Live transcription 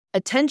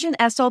Attention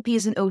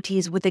SLPs and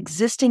OTs with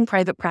existing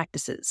private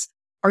practices.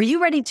 Are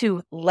you ready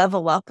to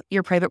level up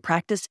your private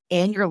practice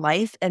and your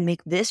life and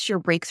make this your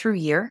breakthrough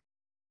year?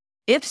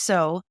 If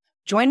so,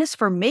 join us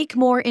for Make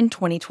More in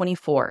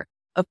 2024,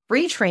 a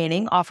free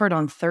training offered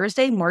on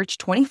Thursday, March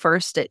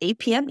 21st at 8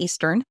 p.m.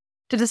 Eastern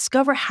to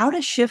discover how to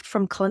shift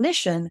from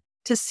clinician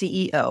to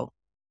CEO.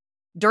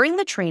 During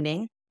the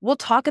training, we'll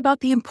talk about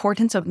the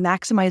importance of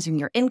maximizing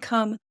your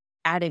income,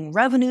 adding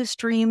revenue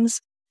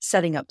streams,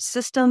 setting up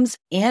systems,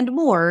 and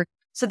more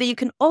so that you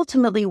can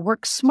ultimately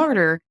work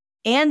smarter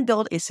and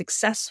build a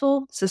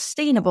successful,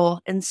 sustainable,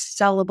 and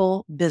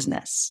sellable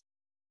business.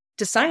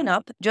 To sign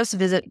up, just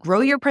visit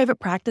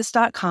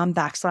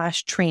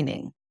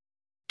growyourprivatepractice.com/training.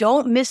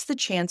 Don't miss the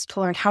chance to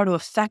learn how to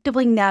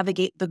effectively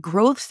navigate the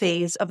growth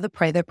phase of the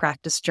private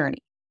practice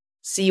journey.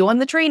 See you on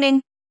the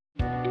training.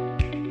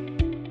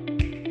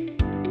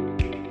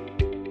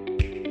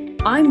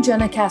 I'm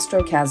Jenna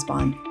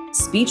Castro-Casbon,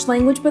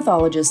 speech-language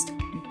pathologist,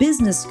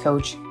 business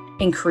coach,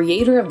 and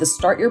creator of the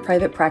Start Your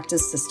Private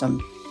Practice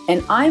system.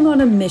 And I'm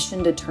on a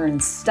mission to turn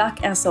stuck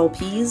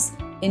SLPs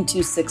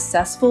into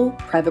successful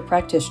private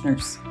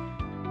practitioners.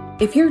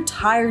 If you're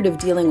tired of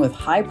dealing with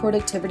high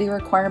productivity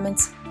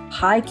requirements,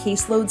 high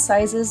caseload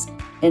sizes,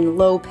 and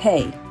low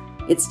pay,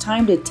 it's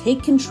time to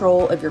take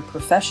control of your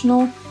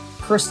professional,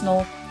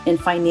 personal,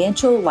 and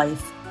financial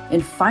life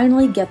and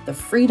finally get the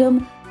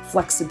freedom,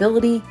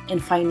 flexibility,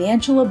 and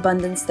financial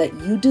abundance that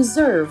you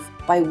deserve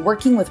by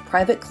working with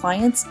private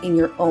clients in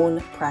your own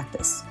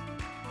practice.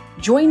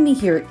 Join me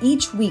here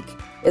each week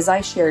as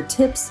I share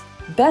tips,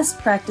 best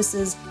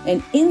practices,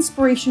 and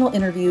inspirational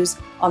interviews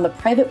on the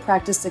Private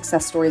Practice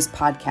Success Stories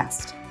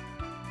podcast.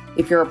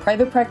 If you're a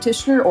private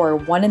practitioner or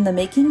one in the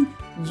making,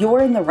 you're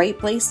in the right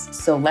place,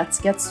 so let's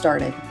get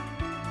started.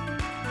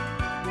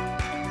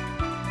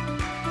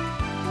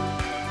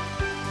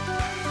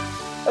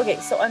 Okay,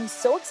 so I'm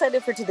so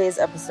excited for today's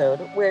episode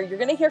where you're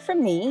going to hear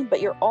from me, but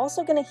you're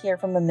also going to hear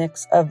from a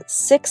mix of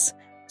 6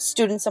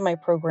 students in my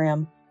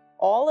program,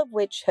 all of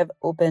which have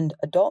opened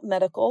adult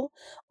medical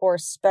or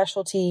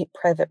specialty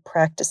private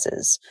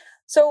practices.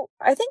 So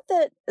I think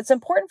that it's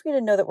important for you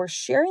to know that we're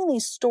sharing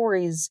these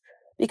stories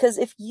because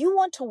if you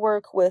want to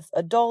work with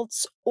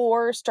adults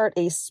or start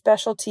a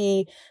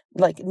specialty,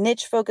 like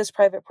niche-focused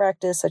private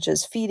practice, such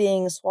as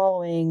feeding,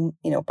 swallowing,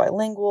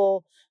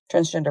 bilingual,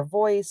 transgender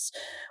voice,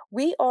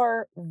 we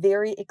are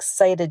very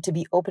excited to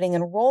be opening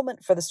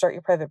enrollment for the Start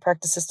Your Private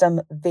Practice system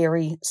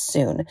very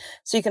soon.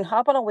 So you can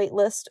hop on a wait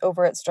list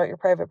over at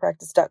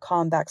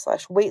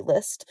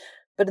startyourprivatepractice.com/waitlist.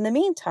 But in the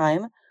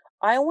meantime,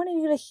 I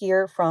wanted you to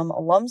hear from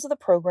alums of the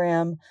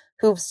program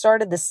who've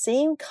started the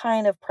same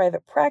kind of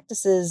private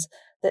practices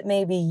that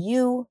maybe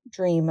you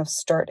dream of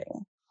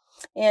starting.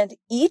 And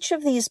each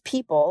of these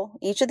people,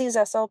 each of these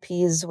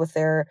SLPs with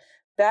their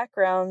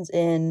backgrounds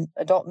in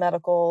adult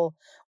medical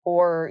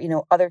or,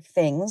 other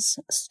things,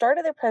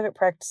 started their private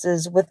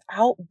practices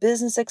without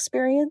business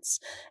experience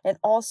and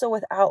also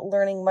without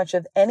learning much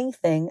of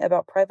anything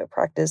about private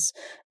practice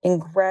in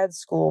grad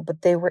school,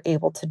 but they were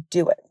able to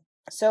do it.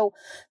 So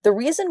the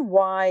reason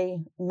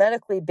why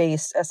medically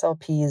based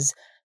SLPs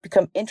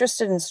become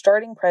interested in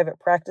starting private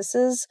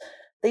practices,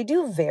 they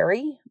do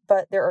vary,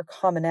 but there are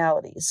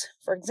commonalities.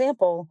 For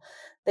example,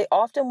 they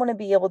often want to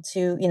be able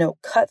to,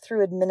 cut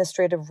through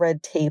administrative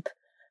red tape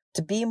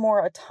to be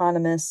more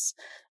autonomous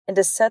and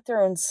to set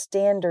their own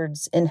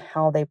standards in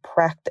how they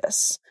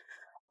practice.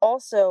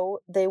 Also,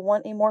 they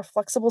want a more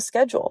flexible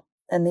schedule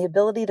and the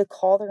ability to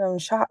call their own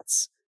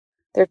shots.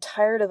 They're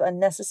tired of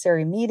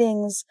unnecessary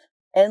meetings,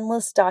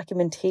 endless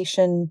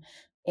documentation,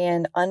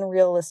 and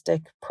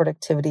unrealistic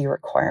productivity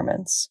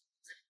requirements.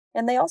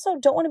 And they also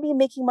don't want to be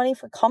making money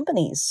for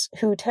companies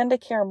who tend to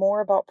care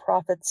more about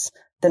profits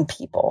than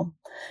people.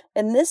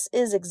 And this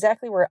is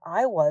exactly where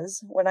I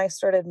was when I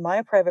started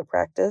my private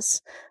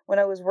practice, when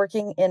I was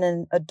working in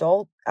an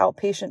adult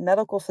outpatient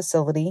medical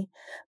facility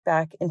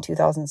back in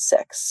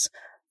 2006.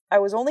 I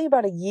was only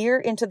about a year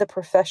into the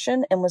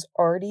profession and was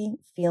already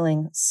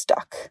feeling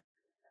stuck.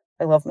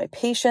 I love my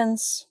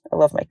patients, I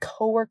love my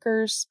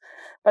coworkers,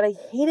 but I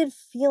hated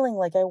feeling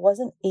like I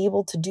wasn't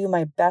able to do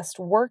my best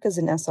work as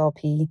an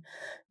SLP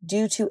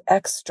due to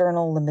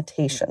external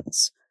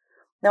limitations.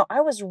 Now,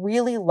 I was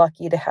really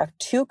lucky to have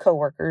 2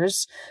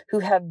 coworkers who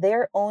had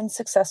their own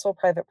successful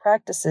private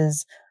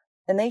practices,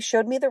 and they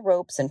showed me the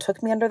ropes and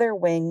took me under their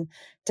wing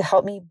to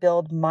help me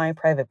build my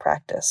private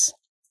practice.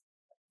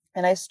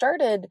 And I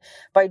started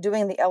by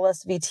doing the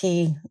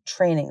LSVT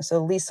training,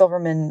 so Lee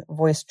Silverman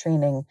voice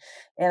training,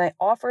 and I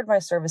offered my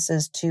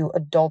services to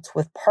adults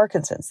with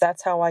Parkinson's.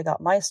 That's how I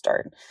got my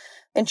start.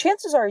 And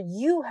chances are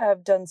you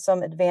have done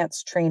some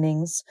advanced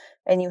trainings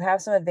and you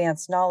have some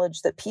advanced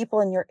knowledge that people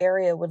in your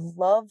area would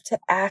love to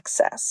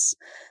access.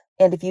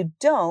 And if you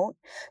don't,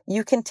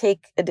 you can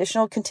take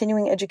additional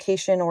continuing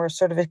education or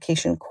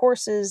certification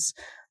courses,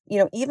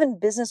 even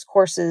business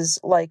courses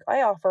like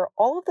I offer.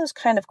 All of those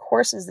kind of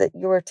courses that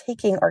you're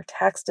taking are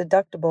tax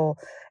deductible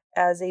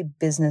as a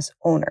business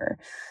owner.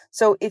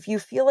 So if you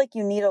feel like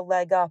you need a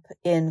leg up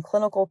in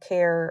clinical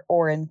care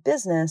or in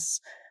business,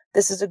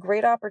 This is a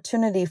great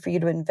opportunity for you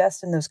to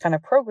invest in those kind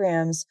of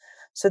programs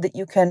so that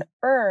you can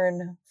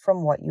earn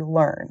from what you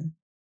learn.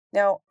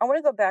 Now, I want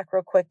to go back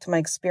real quick to my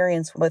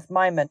experience with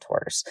my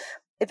mentors.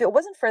 If it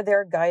wasn't for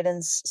their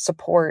guidance,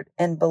 support,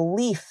 and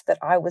belief that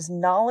I was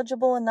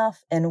knowledgeable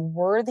enough and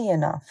worthy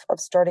enough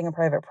of starting a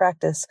private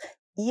practice,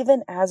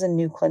 even as a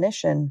new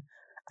clinician,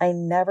 I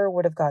never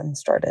would have gotten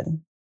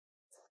started.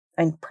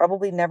 I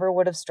probably never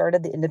would have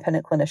started the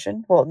independent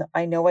clinician. Well,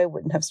 I know I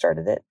wouldn't have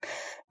started it.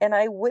 And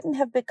I wouldn't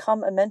have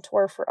become a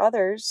mentor for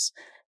others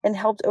and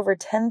helped over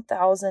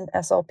 10,000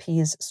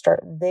 SLPs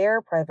start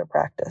their private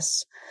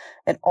practice.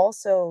 And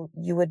also,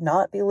 you would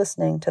not be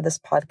listening to this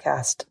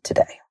podcast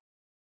today.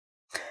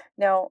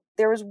 Now,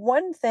 there was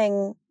one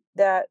thing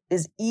that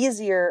is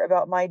easier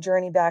about my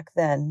journey back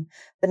then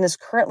than is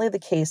currently the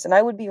case, and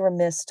I would be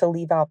remiss to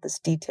leave out this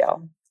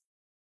detail.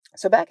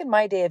 So back in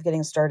my day of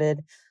getting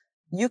started,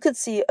 you could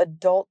see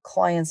adult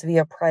clients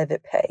via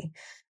private pay.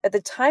 At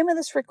the time of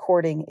this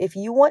recording, if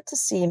you want to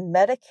see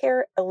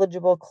Medicare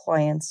eligible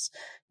clients,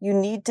 you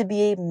need to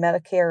be a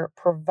Medicare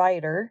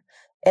provider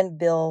and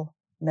bill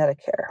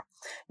Medicare.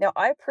 Now,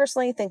 I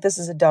personally think this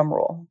is a dumb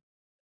rule.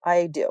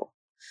 I do.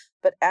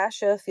 But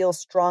ASHA feels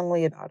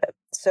strongly about it.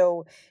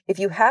 So if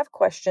you have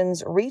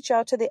questions, reach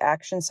out to the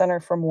Action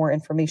Center for more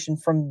information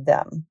from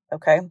them,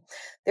 okay?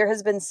 There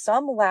has been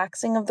some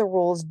laxing of the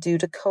rules due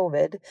to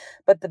COVID,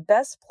 but the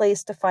best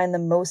place to find the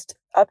most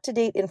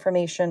up-to-date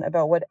information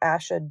about what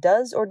ASHA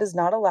does or does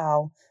not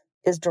allow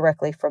is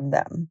directly from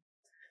them.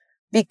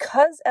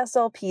 Because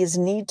SLPs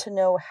need to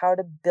know how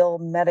to bill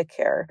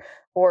Medicare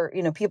or,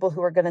 people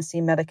who are going to see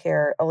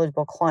Medicare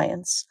eligible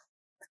clients,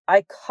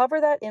 I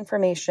cover that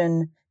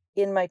information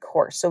in my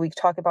course. So we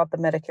talk about the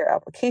Medicare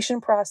application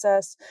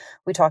process.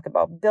 We talk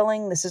about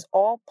billing. This is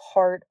all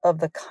part of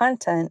the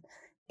content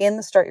in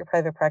the Start Your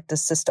Private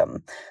Practice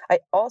system. I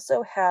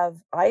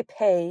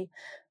pay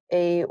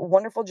a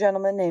wonderful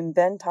gentleman named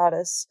Ben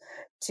Tadas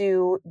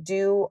to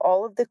do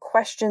all of the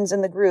questions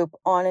in the group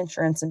on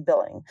insurance and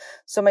billing.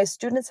 So my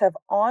students have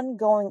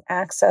ongoing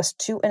access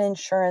to an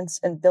insurance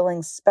and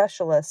billing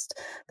specialist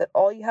that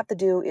all you have to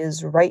do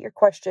is write your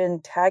question,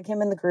 tag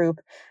him in the group,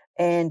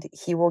 and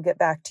he will get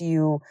back to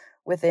you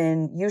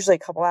within usually a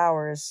couple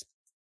hours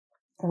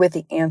with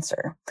the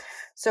answer.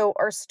 So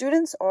our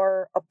students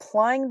are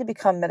applying to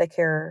become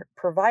Medicare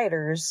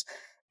providers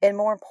and,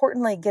 more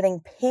importantly, getting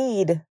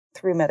paid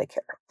through Medicare.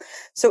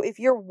 So if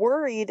you're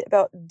worried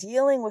about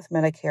dealing with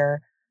Medicare,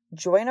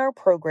 join our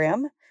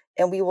program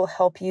and we will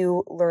help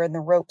you learn the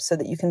ropes so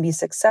that you can be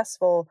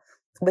successful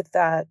with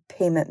that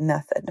payment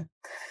method.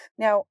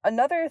 Now,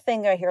 another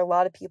thing I hear a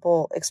lot of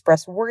people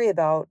express worry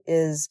about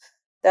is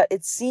that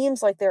it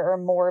seems like there are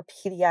more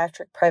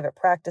pediatric private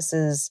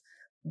practices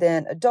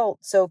than adult.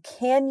 So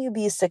can you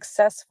be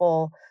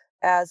successful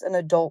as an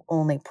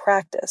adult-only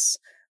practice?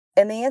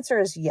 And the answer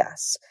is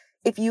yes.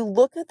 If you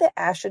look at the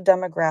ASHA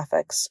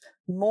demographics,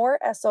 more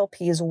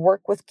SLPs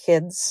work with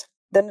kids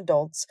than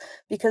adults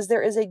because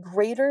there is a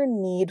greater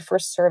need for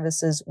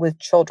services with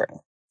children.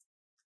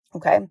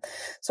 Okay,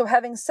 so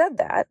having said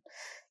that,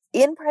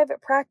 in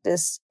private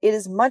practice, it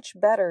is much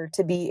better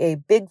to be a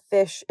big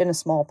fish in a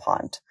small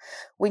pond.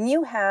 When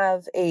you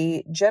have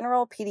a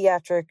general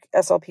pediatric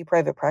SLP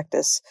private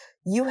practice,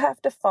 you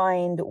have to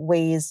find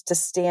ways to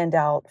stand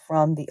out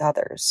from the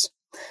others.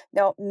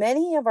 Now,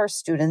 many of our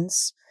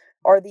students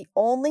are the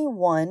only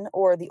one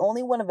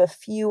of a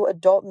few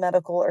adult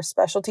medical or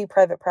specialty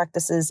private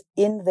practices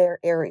in their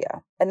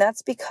area. And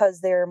that's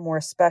because they're more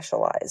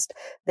specialized.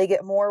 They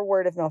get more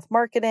word of mouth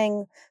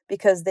marketing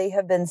because they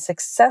have been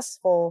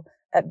successful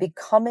at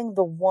becoming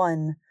the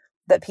one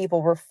that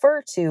people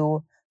refer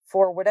to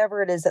for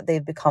whatever it is that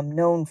they've become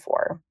known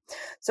for.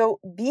 So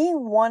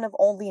being one of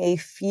only a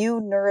few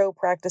neuro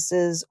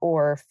practices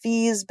or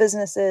fees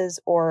businesses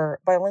or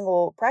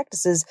bilingual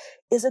practices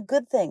is a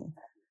good thing.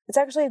 It's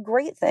actually a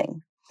great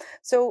thing.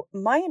 So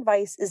my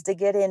advice is to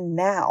get in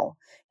now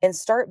and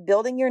start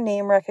building your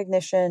name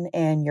recognition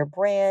and your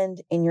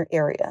brand in your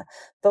area.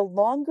 The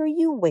longer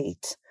you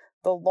wait,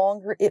 the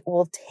longer it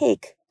will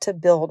take to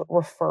build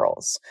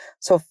referrals.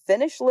 So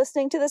finish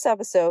listening to this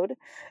episode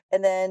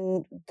and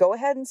then go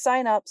ahead and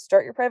sign up,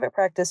 start your private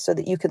practice so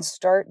that you can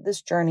start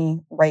this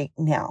journey right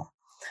now.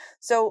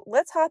 So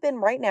let's hop in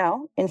right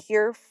now and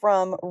hear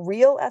from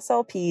real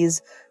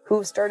SLPs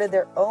who've started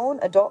their own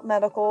adult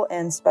medical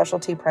and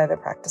specialty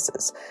private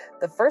practices.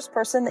 The first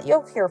person that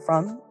you'll hear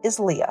from is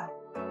Leah.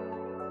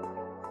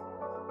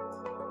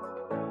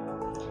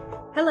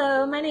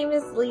 Hello, my name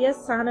is Leah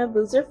Sana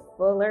Boozer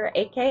Fuller,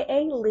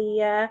 aka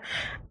Leah.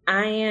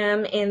 I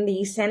am in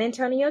the San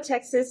Antonio,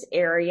 Texas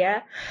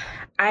area.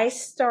 I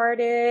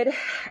started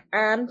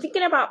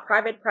thinking about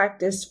private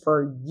practice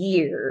for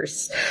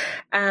years.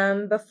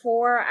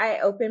 Before I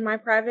opened my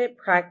private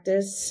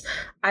practice,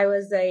 I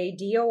was a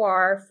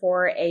DOR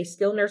for a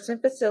skilled nursing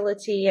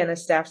facility and a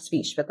staff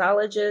speech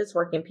pathologist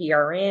working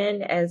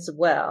PRN as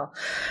well.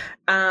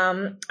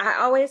 I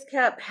always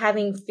kept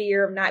having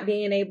fear of not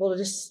being able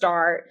to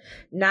start,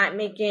 not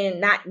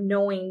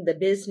knowing the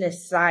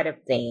business side of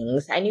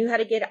things. I knew how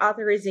to get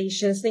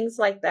authorizations, things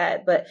like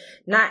that, but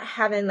not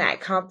having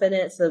that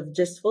confidence of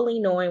just fully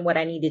knowing what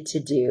I needed to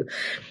do.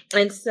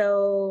 And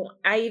so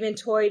I even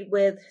toyed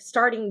with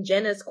starting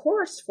Jenna's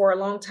course for a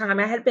long time.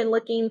 I had been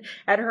looking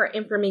at her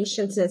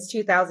information since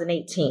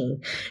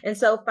 2018. And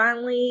so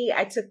finally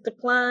I took the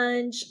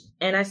plunge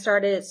and I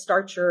started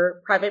Start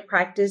Your Private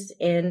Practice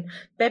in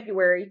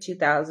February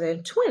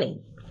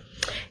 2020.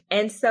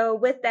 And so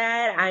with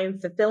that, I'm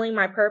fulfilling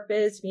my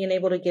purpose, being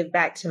able to give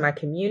back to my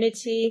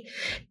community.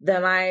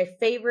 My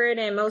favorite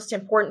and most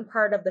important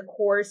part of the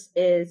course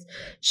is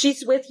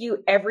she's with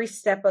you every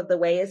step of the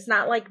way. It's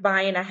not like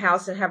buying a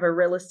house and have a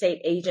real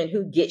estate agent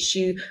who gets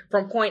you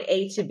from point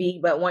A to B,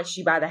 but once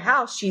you buy the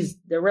house,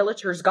 the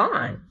realtor's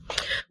gone.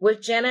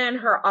 With Jenna and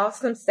her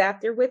awesome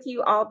staff, they're with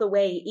you all the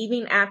way,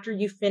 even after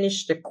you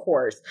finish the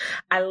course.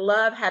 I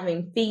love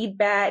having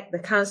feedback, the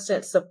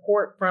constant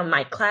support from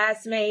my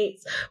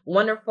classmates,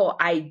 wonderful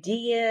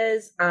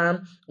ideas.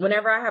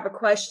 Whenever I have a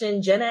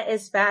question, Jenna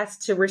is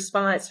fast to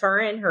respond. Her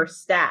and her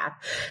staff,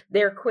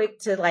 they're quick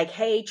to like,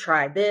 hey,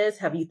 try this.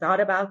 Have you thought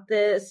about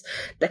this?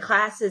 The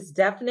class is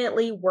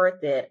definitely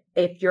worth it.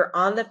 If you're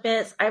on the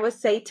fence, I would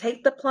say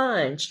take the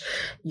plunge.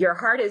 Your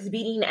heart is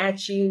beating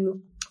at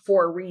you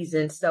for a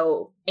reason.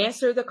 So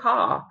answer the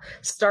call,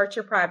 start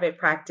your private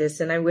practice,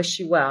 and I wish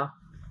you well.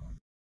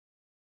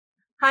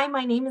 Hi,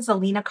 my name is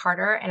Alina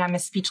Carter, and I'm a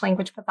speech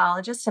language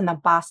pathologist in the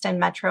Boston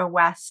Metro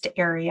West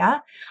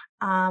area.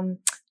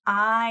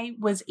 I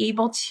was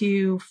able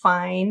to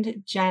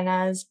find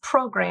Jenna's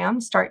program,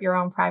 Start Your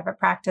Own Private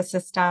Practice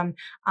System,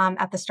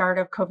 at the start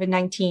of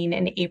COVID-19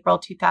 in April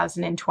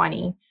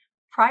 2020.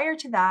 Prior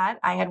to that,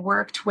 I had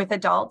worked with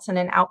adults in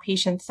an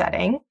outpatient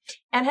setting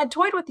and had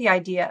toyed with the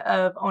idea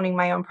of owning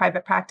my own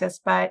private practice,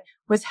 but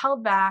was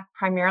held back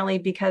primarily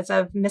because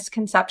of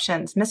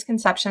misconceptions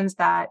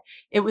that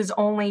it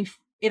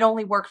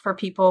only worked for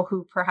people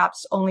who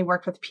perhaps only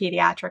worked with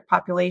pediatric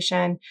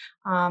population,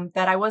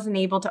 that I wasn't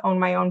able to own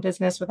my own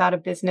business without a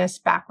business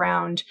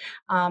background,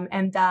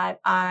 and that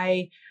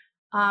I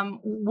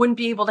wouldn't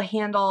be able to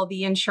handle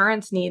the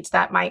insurance needs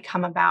that might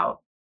come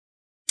about.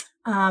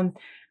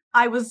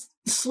 I was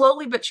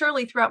slowly but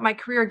surely throughout my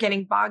career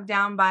getting bogged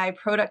down by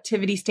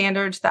productivity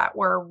standards that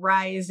were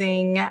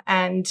rising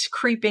and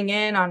creeping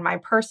in on my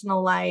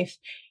personal life.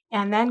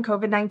 And then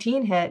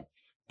COVID-19 hit.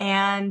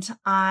 And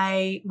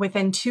I,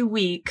 within 2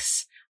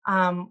 weeks,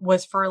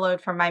 was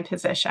furloughed from my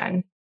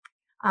position.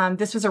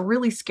 This was a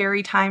really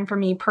scary time for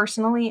me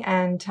personally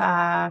and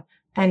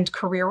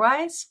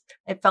career-wise.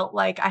 It felt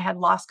like I had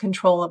lost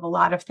control of a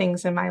lot of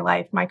things in my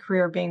life, my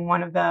career being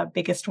one of the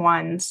biggest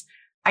ones.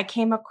 I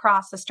came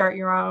across the Start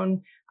Your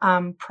Own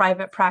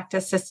private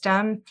practice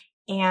system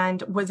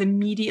and was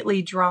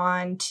immediately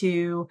drawn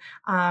to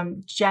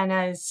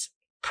Jenna's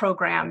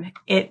program.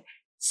 It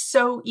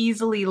so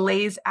easily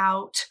lays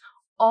out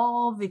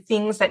all the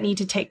things that need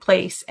to take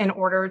place in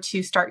order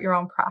to start your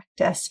own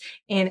practice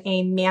in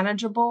a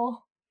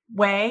manageable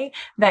way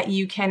that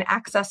you can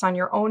access on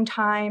your own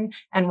time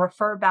and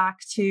refer back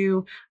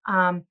to.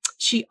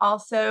 She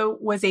also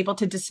was able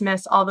to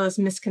dismiss all those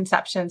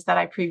misconceptions that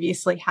I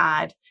previously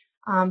had.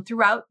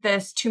 Throughout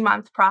this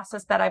 2-month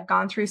process that I've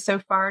gone through so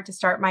far to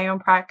start my own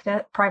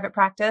private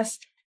practice,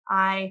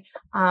 I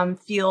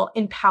feel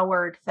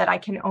empowered that I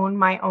can own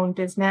my own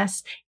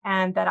business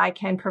and that I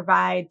can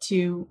provide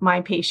to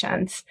my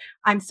patients.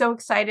 I'm so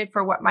excited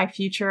for what my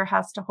future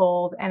has to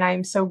hold, and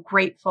I'm so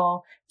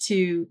grateful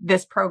to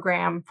this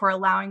program for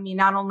allowing me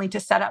not only to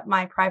set up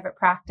my private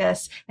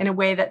practice in a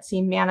way that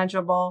seemed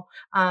manageable,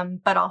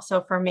 but also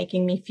for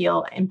making me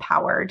feel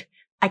empowered.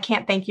 I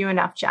can't thank you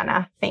enough,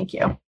 Jenna. Thank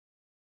you.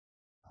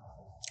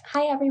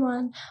 Hi,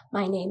 everyone.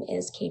 My name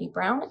is Katie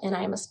Brown, and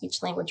I am a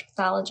speech language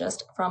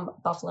pathologist from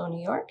Buffalo,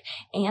 New York,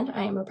 and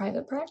I am a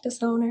private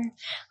practice owner.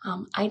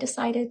 I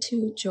decided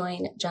to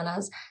join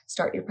Jenna's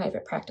Start Your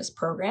Private Practice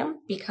program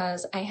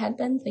because I had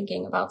been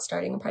thinking about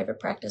starting a private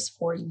practice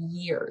for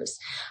years,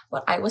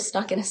 but I was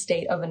stuck in a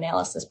state of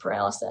analysis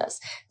paralysis.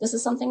 This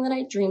is something that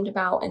I dreamed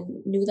about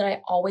and knew that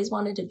I always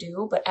wanted to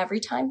do, but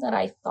every time that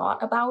I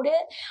thought about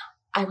it,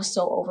 I was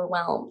so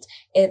overwhelmed.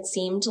 It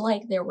seemed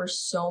like there were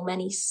so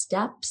many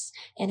steps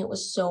and it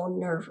was so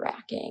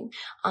nerve-wracking.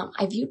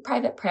 I viewed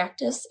private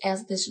practice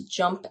as this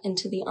jump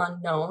into the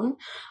unknown,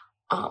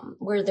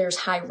 where there's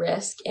high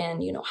risk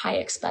and, high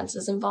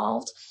expenses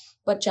involved.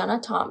 But Jenna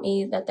taught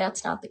me that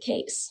that's not the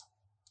case.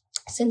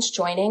 Since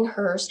joining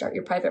her Start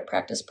Your Private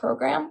Practice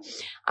program,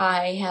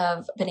 I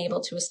have been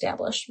able to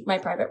establish my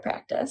private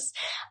practice.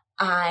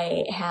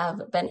 I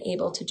have been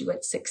able to do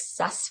it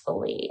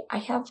successfully. I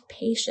have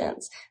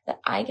patients that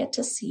I get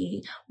to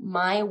see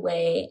my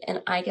way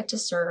and I get to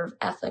serve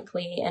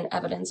ethically and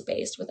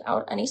evidence-based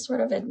without any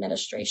sort of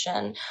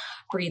administration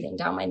breathing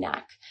down my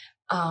neck.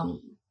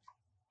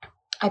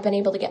 I've been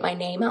able to get my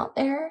name out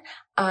there.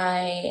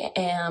 I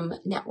am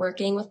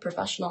networking with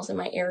professionals in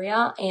my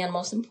area. And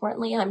most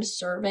importantly, I'm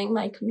serving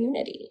my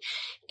community.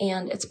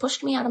 And it's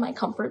pushed me out of my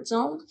comfort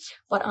zone.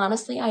 But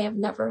honestly, I have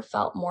never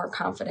felt more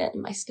confident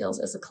in my skills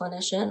as a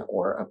clinician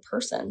or a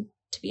person,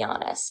 to be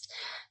honest.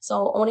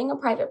 So owning a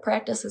private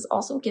practice has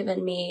also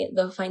given me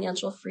the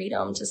financial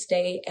freedom to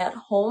stay at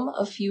home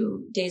a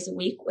few days a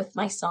week with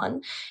my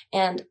son.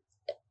 And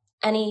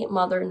any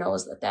mother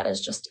knows that that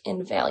is just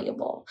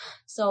invaluable.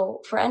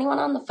 So for anyone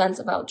on the fence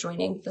about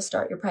joining the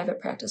Start Your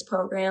Private Practice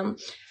program,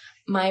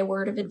 my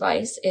word of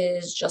advice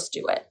is just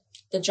do it.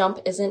 The jump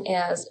isn't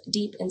as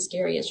deep and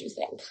scary as you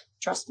think.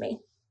 Trust me.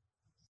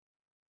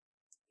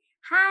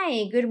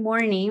 Hi, good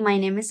morning. My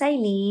name is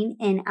Eileen,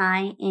 and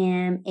I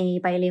am a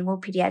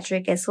bilingual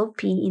pediatric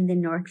SLP in the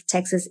North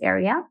Texas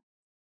area.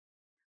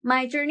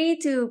 My journey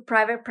to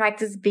private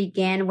practice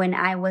began when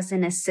I was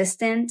an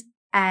assistant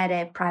at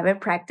a private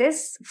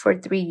practice for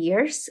 3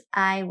 years.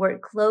 I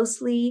worked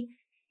closely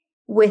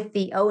with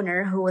the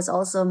owner, who was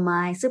also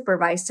my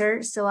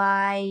supervisor. So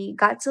I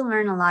got to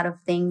learn a lot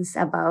of things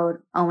about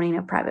owning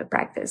a private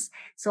practice.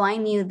 So I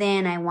knew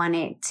then I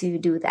wanted to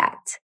do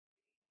that.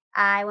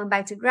 I went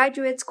back to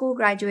graduate school,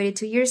 graduated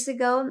 2 years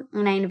ago,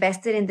 and I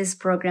invested in this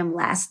program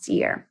last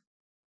year.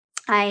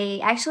 I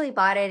actually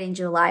bought it in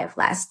July of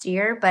last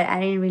year, but I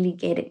didn't really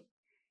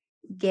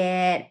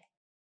get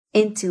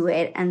into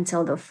it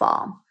until the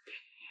fall.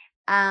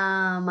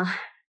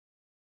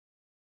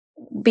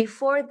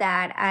 Before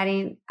that,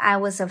 I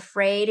was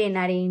afraid, and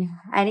I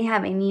didn't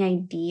have any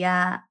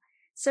idea,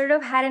 sort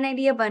of had an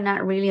idea, but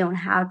not really on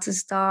how to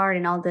start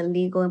and all the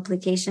legal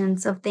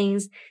implications of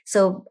things.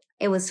 So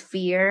it was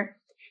fear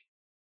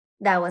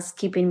that was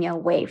keeping me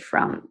away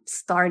from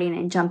starting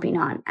and jumping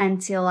on,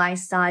 until I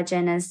saw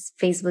Jenna's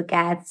Facebook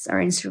ads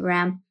or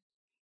Instagram,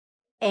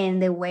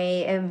 and the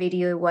way a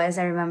video it was,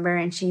 I remember,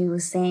 and she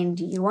was saying,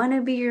 do you want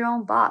to be your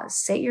own boss?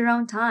 Set your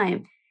own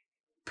time,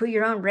 put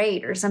your own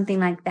rate or something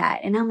like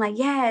that. And I'm like,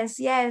 yes,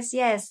 yes,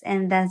 yes.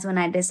 And that's when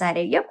I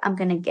decided, yep, I'm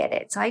going to get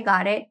it. So I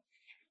got it.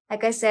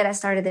 Like I said, I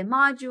started the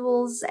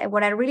modules.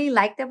 What I really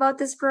liked about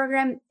this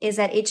program is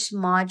that each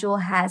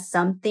module has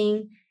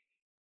something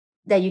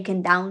that you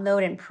can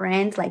download and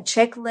print, like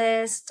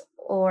checklist,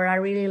 or I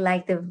really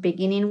like the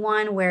beginning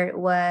one where it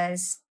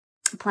was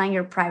applying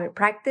your private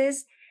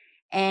practice.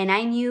 And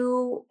I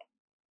knew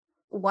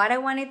what I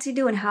wanted to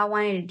do and how I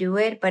wanted to do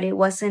it, but it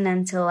wasn't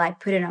until I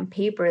put it on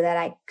paper that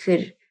I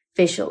could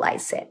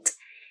visualize it.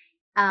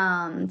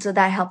 So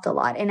that helped a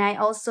lot. And I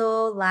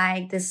also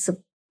like the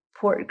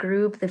support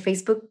group, the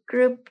Facebook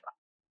group.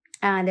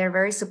 They're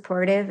very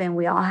supportive, and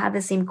we all have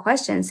the same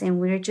questions, and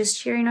we're just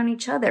cheering on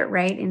each other,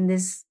 right, in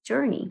this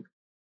journey.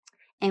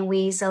 And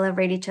we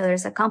celebrate each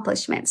other's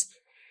accomplishments.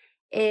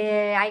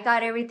 I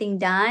got everything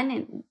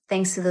done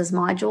thanks to those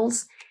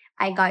modules.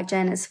 I got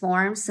Jenna's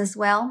forms as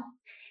well.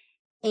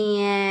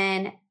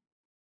 And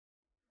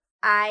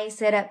I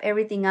set up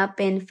everything up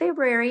in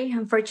February.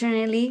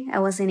 Unfortunately, I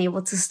wasn't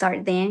able to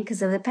start then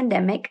because of the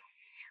pandemic.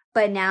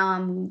 But now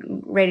I'm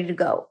ready to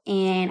go.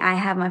 And I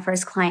have my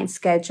first client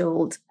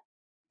scheduled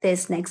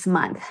this next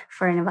month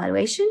for an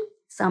evaluation.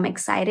 So I'm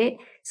excited.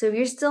 So if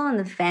you're still on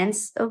the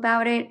fence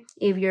about it,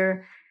 if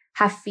you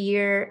have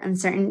fear,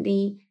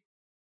 uncertainty,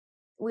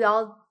 we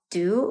all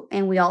do,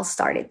 and we all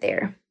started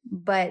there.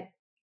 But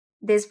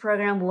this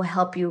program will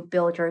help you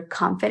build your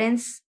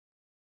confidence.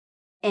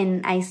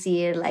 And I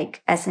see it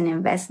like as an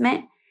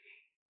investment.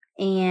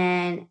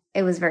 And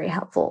it was very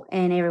helpful,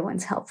 and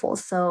everyone's helpful.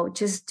 So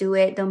just do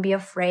it. Don't be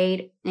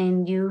afraid.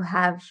 And you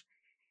have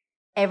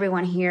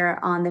everyone here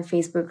on the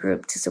Facebook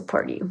group to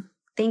support you.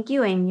 Thank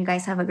you. And you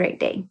guys have a great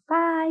day.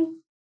 Bye.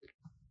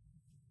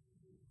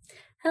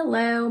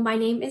 Hello, my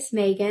name is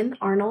Megan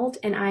Arnold,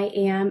 and I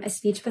am a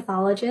speech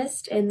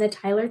pathologist in the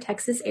Tyler,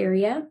 Texas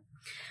area.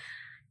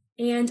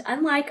 And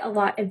unlike a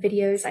lot of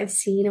videos I've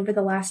seen over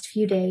the last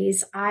few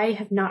days, I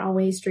have not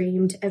always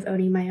dreamed of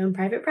owning my own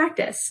private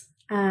practice.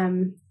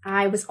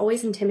 I was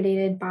always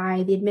intimidated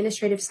by the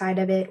administrative side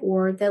of it,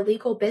 or the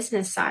legal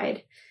business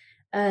side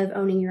of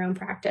owning your own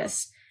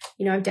practice.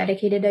 You know, I've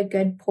dedicated a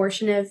good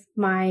portion of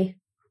my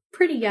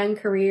pretty young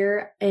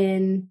career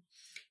in,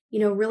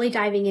 really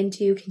diving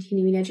into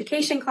continuing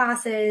education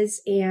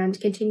classes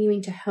and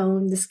continuing to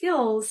hone the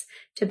skills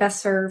to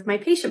best serve my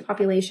patient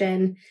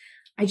population.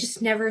 I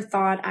just never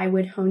thought I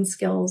would hone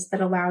skills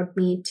that allowed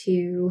me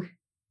to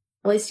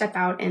really step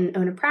out and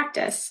own a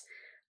practice.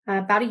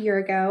 About a year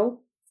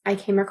ago, I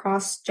came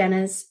across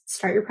Jenna's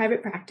Start Your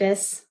Private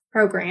Practice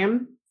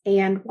program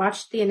and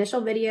watched the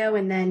initial video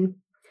and then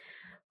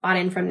bought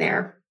in from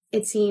there.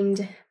 It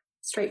seemed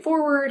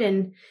straightforward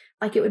and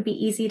like it would be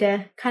easy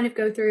to kind of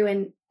go through.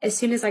 And as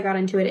soon as I got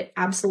into it, it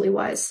absolutely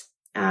was.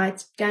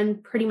 It's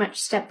done pretty much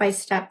step by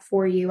step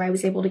for you. I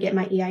was able to get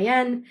my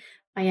EIN,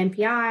 my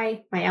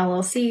NPI, my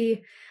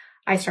LLC.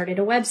 I started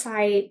a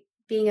website,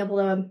 being able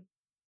to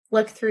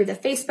look through the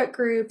Facebook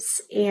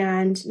groups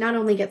and not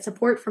only get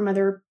support from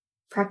other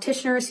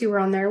practitioners who were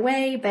on their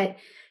way, but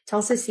to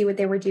also see what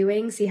they were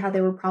doing, see how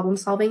they were problem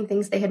solving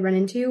things they had run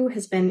into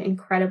has been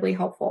incredibly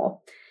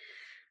helpful.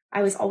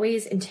 I was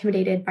always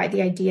intimidated by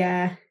the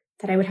idea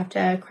that I would have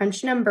to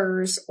crunch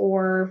numbers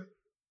or,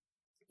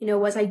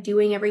 was I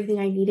doing everything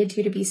I needed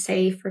to be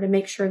safe or to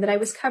make sure that I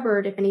was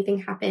covered if anything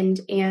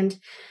happened? And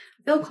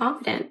I feel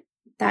confident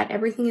that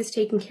everything is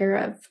taken care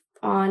of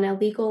on a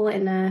legal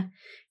and a,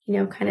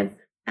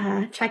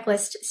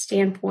 checklist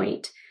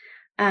standpoint.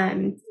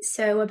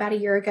 So about a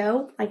year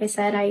ago, like I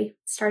said, I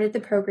started the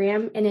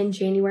program, and in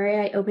January,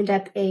 I opened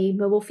up a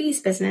mobile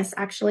fees business,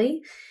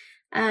 actually.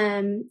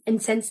 And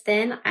since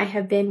then, I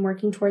have been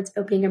working towards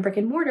opening a brick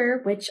and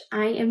mortar, which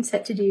I am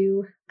set to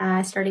do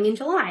starting in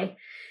July.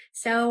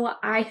 So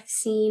I have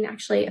seen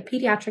actually a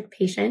pediatric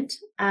patient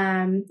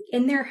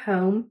in their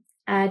home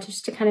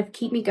just to kind of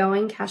keep me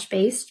going,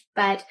 cash-based.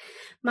 But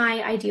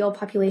my ideal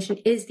population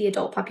is the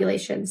adult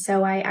population.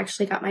 So I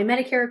actually got my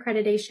Medicare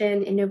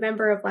accreditation in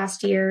November of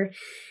last year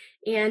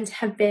and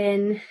have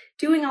been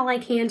doing all I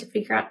can to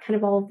figure out kind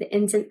of all of the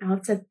ins and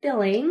outs of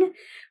billing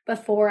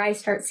before I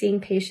start seeing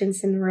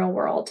patients in the real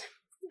world.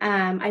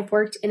 I've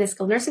worked in a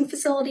skilled nursing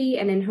facility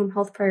and in home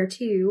health prior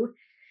to,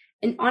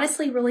 and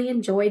honestly really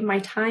enjoyed my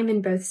time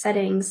in both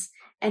settings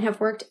and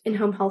have worked in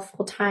home health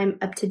full time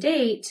up to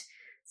date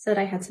so that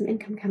I had some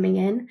income coming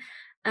in.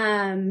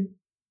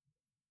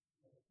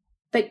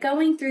 But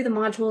going through the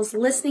modules,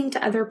 listening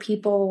to other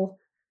people,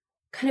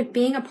 kind of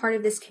being a part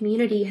of this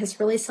community has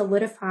really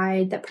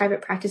solidified that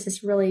private practice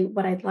is really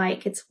what I'd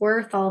like. It's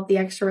worth all of the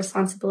extra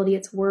responsibility.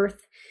 It's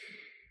worth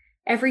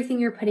everything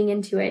you're putting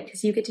into it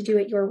because you get to do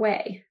it your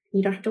way.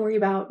 You don't have to worry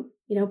about,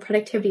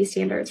 productivity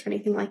standards or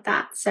anything like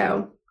that.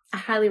 So I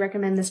highly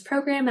recommend this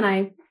program, and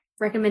I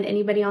recommend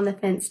anybody on the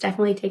fence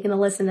definitely taking a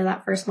listen to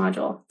that first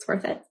module. It's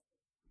worth it.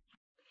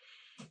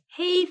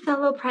 Hey,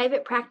 fellow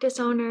private practice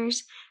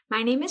owners.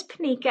 My name is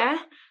Panika.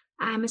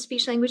 I'm a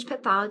speech-language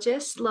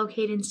pathologist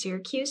located in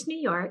Syracuse, New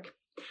York.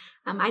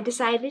 I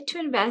decided to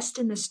invest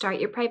in the Start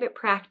Your Private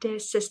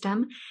Practice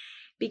system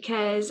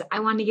because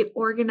I wanted to get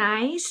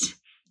organized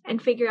and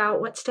figure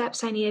out what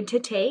steps I needed to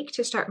take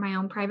to start my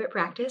own private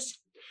practice.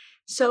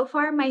 So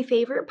far, my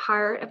favorite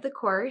part of the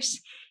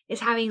course is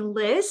having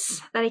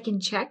lists that I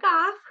can check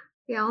off.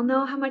 We all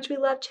know how much we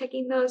love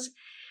checking those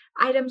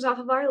items off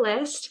of our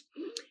list.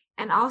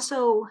 And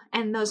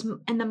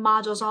the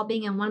modules all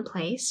being in one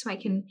place so I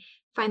can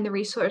find the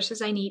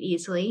resources I need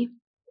easily.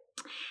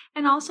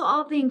 And also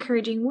all of the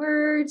encouraging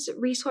words,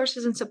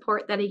 resources, and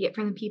support that I get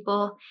from the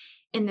people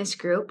in this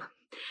group.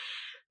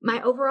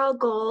 My overall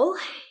goal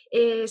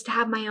is to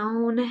have my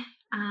own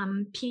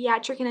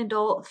pediatric and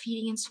adult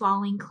feeding and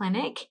swallowing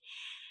clinic.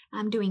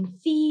 I'm doing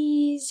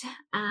fees,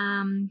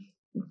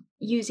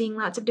 using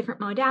lots of different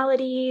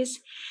modalities.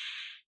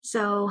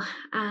 So,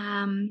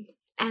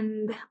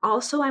 and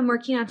also I'm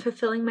working on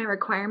fulfilling my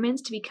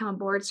requirements to become a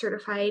board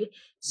certified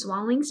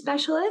swallowing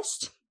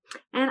specialist.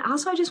 And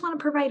also I just want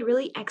to provide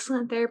really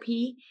excellent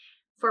therapy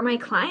for my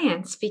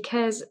clients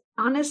because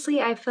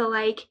honestly, I feel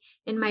like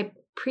in my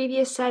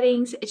previous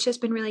settings, it's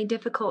just been really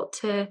difficult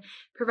to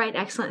provide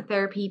excellent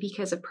therapy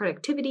because of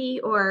productivity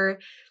or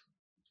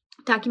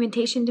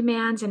documentation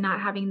demands and not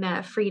having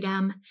the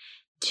freedom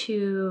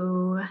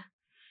to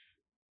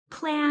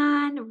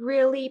plan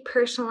really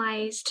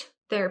personalized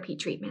therapy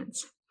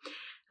treatments.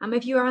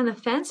 If you are on the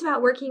fence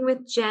about working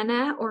with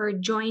Jenna or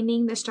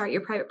joining the Start Your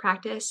Private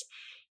Practice,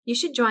 you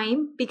should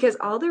join because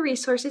all the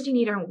resources you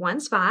need are in one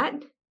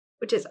spot,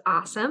 which is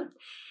awesome.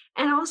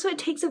 And also it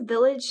takes a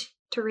village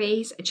to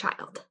raise a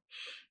child.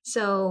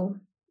 So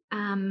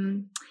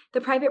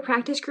the private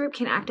practice group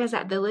can act as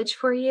that village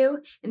for you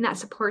and that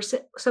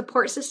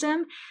support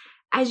system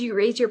as you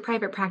raise your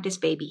private practice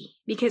baby.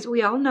 Because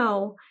we all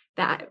know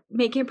that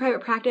making a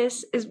private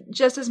practice is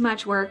just as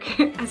much work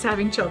as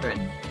having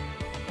children.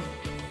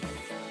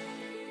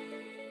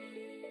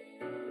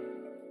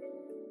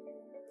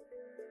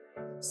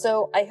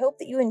 So I hope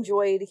that you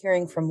enjoyed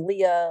hearing from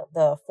Leah,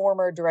 the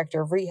former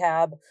director of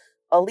rehab,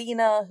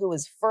 Alina, who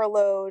was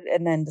furloughed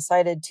and then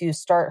decided to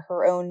start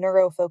her own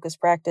neuro-focused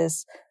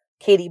practice,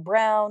 Katie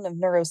Brown of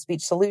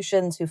Neurospeech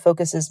Solutions, who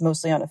focuses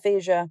mostly on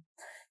aphasia.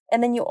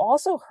 And then you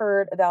also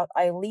heard about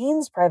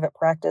Eileen's private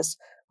practice,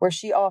 where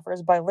she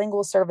offers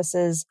bilingual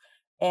services,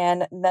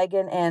 and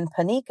Megan and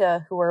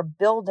Panika, who are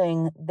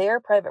building their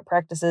private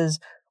practices,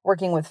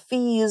 working with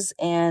fees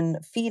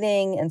and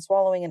feeding and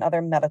swallowing and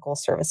other medical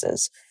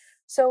services.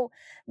 So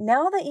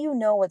now that you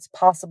know what's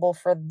possible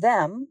for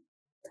them,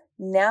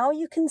 now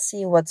you can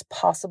see what's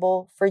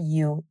possible for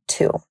you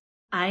too.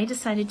 I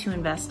decided to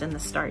invest in the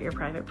Start Your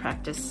Private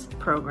Practice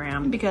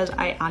program because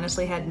I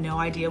honestly had no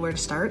idea where to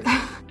start.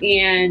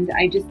 And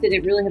I just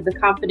didn't really have the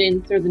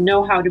confidence or the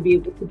know-how to be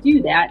able to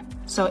do that.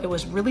 So it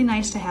was really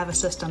nice to have a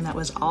system that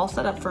was all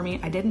set up for me.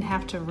 I didn't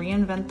have to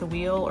reinvent the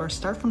wheel or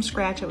start from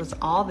scratch. It was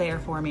all there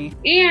for me.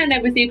 And I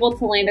was able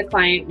to land a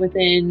client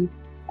within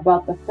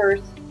about the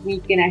first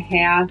week and a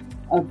half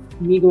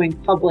of me going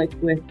public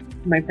with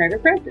my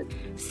private practice.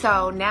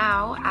 So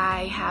now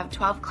I have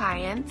 12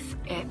 clients.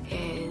 It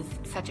is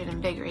such an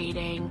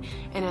invigorating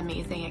and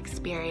amazing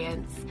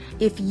experience.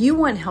 If you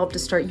want help to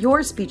start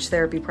your speech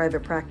therapy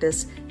private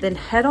practice, then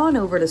head on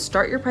over to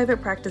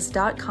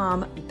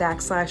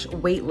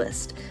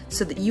startyourprivatepractice.com/waitlist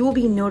so that you will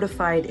be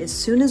notified as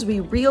soon as we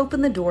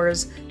reopen the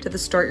doors to the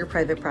Start Your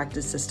Private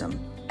Practice system.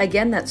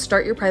 Again, that's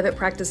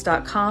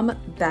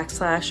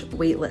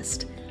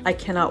startyourprivatepractice.com/waitlist. I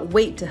cannot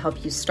wait to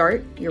help you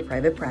start your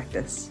private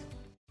practice.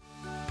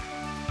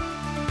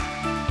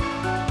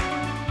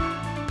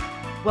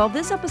 Well,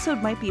 this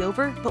episode might be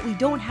over, but we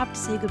don't have to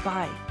say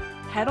goodbye.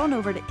 Head on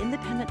over to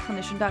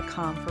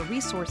independentclinician.com for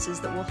resources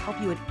that will help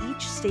you at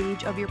each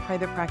stage of your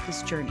private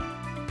practice journey.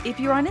 If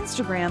you're on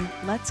Instagram,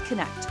 let's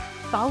connect.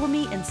 Follow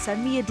me and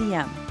send me a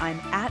DM. I'm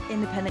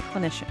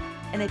 @independentclinician.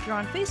 And if you're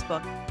on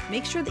Facebook,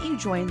 make sure that you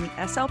join the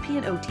SLP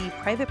and OT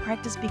Private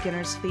Practice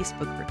Beginners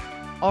Facebook group.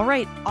 All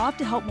right, off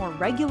to help more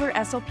regular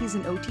SLPs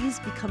and OTs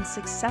become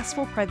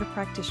successful private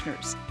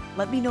practitioners.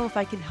 Let me know if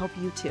I can help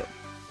you too.